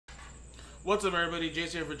What's up, everybody?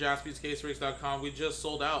 Jason here for JaspysCaseBreaks.com. We just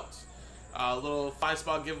sold out a little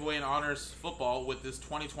 5-spot giveaway in honors football with this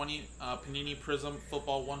 2020 Panini Prizm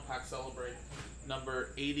Football 1-Pack Celebrate number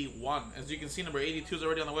 81. As you can see, number 82 is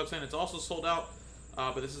already on the website. It's also sold out,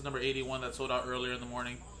 but this is number 81 that sold out earlier in the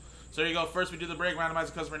morning. So there you go. First, we do the break, randomize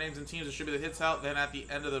the customer names and teams, distribute the hits out. Then at the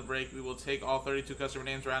end of the break, we will take all 32 customer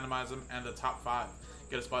names, randomize them, and the top 5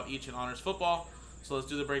 get a spot each in honors football. So let's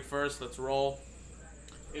do the break first. Let's roll.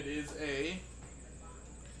 It is a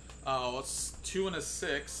it's 2 and a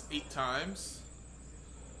 6, 8 times.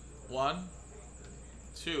 1,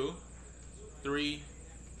 2, 3,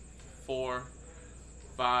 4,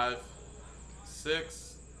 5,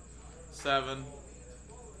 6, 7,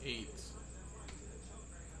 8.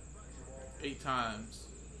 8 times.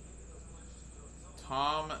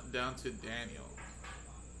 Tom down to Daniel.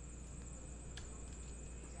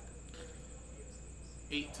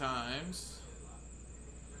 8 times.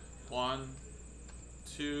 1,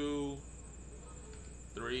 2,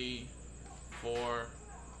 3, 4,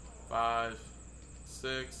 5,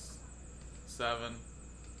 6, 7,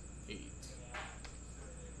 8.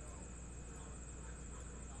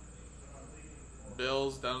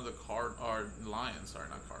 Bills down to the Lions, sorry,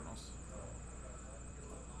 not Cardinals.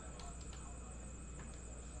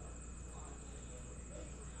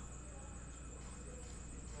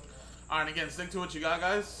 Alright, again, stick to what you got,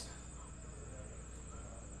 guys.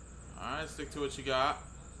 Alright, stick to what you got.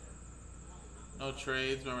 No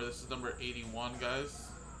trades. Remember, this is number 81, guys.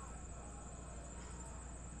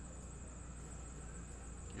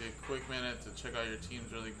 Give you a quick minute to check out your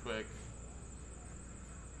teams really quick.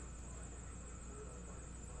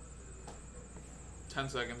 Ten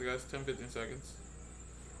seconds, guys. 10-15 seconds.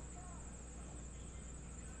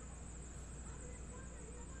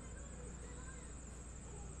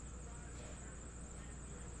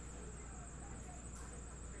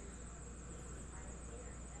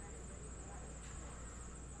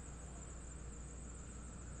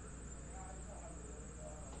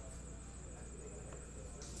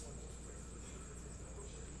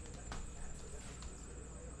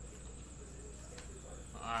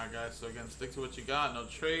 Alright, guys, so again, stick to what you got. No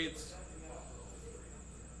trades.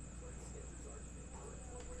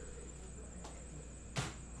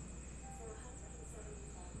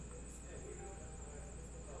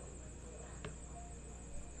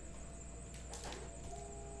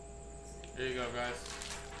 There you go, guys.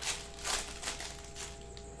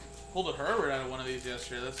 Pulled a Herbert out of one of these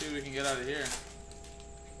yesterday. Let's see what we can get out of here.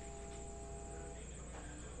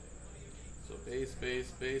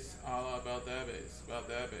 Base, all about that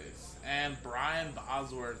base, And Brian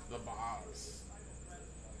Bosworth, the boss.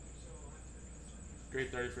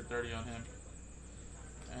 Great 30 for 30 on him.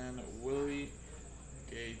 And Willie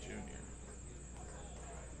Gay Jr.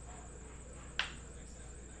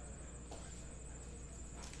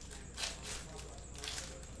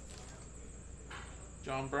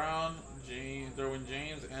 John Brown, Derwin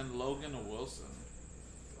James, and Logan Wilson.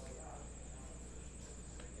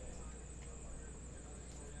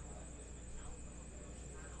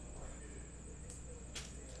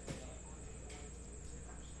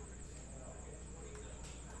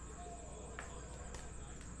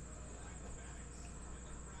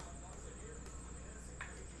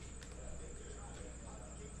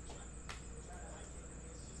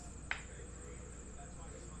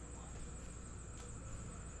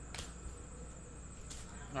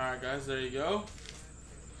 Alright, guys, there you go.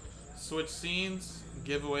 Switch scenes,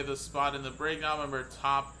 give away the spot in the break now. Remember,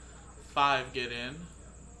 top 5 get in.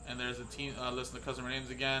 And there's a team, listen to customer names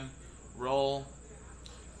again. Roll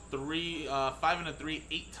 5 and a 3,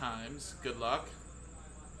 8 times. Good luck.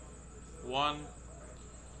 1,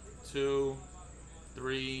 2,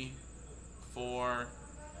 3, 4,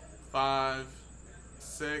 5,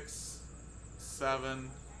 6, 7,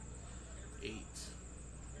 8.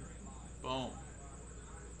 Boom.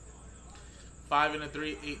 5 and a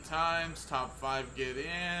 3, 8 times. Top 5 get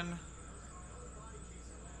in.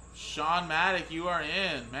 Sean Maddock, you are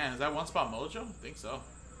in. Man, is that one spot mojo? I think so.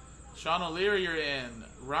 Sean O'Leary, you're in.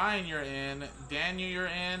 Ryan, you're in. Daniel, you're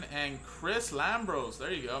in. And Chris Lambros.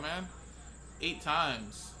 There you go, man. 8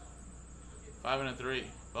 times. 5 and a 3.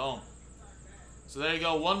 Boom. So there you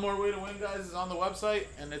go. One more way to win, guys, is on the website.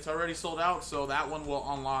 And it's already sold out. So that one will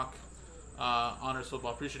unlock honors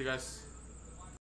football. Appreciate you guys.